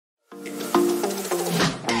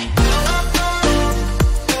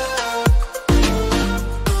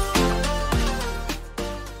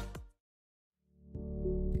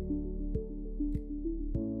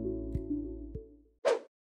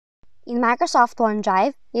Microsoft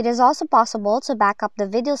OneDrive, it is also possible to back up the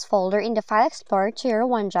videos folder in the File Explorer to your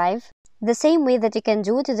OneDrive, the same way that you can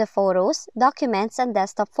do to the Photos, Documents, and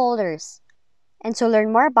Desktop folders. And to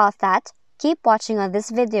learn more about that, keep watching on this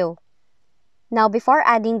video. Now, before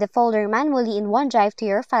adding the folder manually in OneDrive to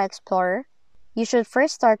your File Explorer, you should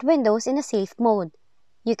first start Windows in a safe mode.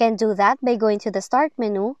 You can do that by going to the Start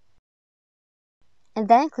menu and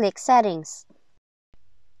then click Settings.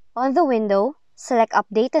 On the window, select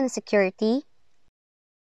Update and Security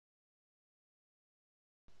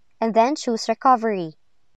and then choose Recovery.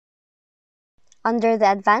 Under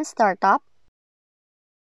the Advanced Startup,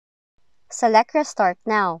 select Restart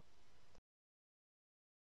Now.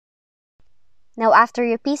 Now, after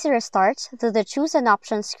your PC restarts to the Choose an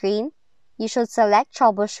Option screen, you should select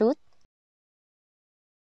Troubleshoot,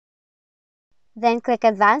 then click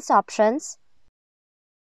Advanced Options,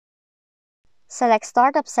 select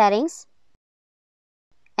Startup Settings,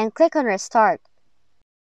 and click on Restart.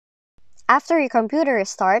 After your computer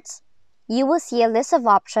restarts, you will see a list of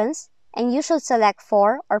options, and you should select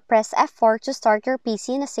 4 or press F4 to start your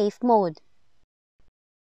PC in a safe mode.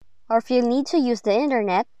 Or if you need to use the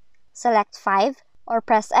internet, select 5 or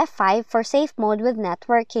press F5 for safe mode with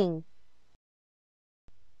networking.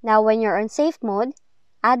 Now, when you're on safe mode,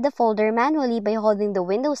 add the folder manually by holding the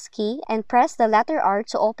Windows key and press the letter R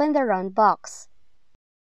to open the round box.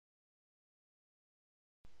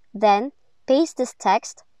 Then, paste this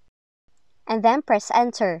text and then press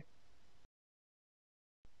Enter.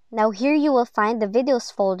 Now here you will find the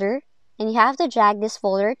Videos folder, and you have to drag this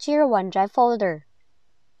folder to your OneDrive folder.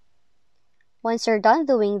 Once you're done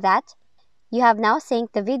doing that, you have now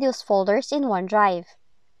synced the Videos folders in OneDrive.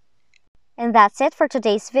 And that's it for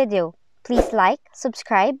today's video. Please like,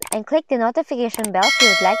 subscribe, and click the notification bell if you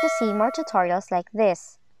would like to see more tutorials like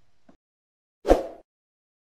this.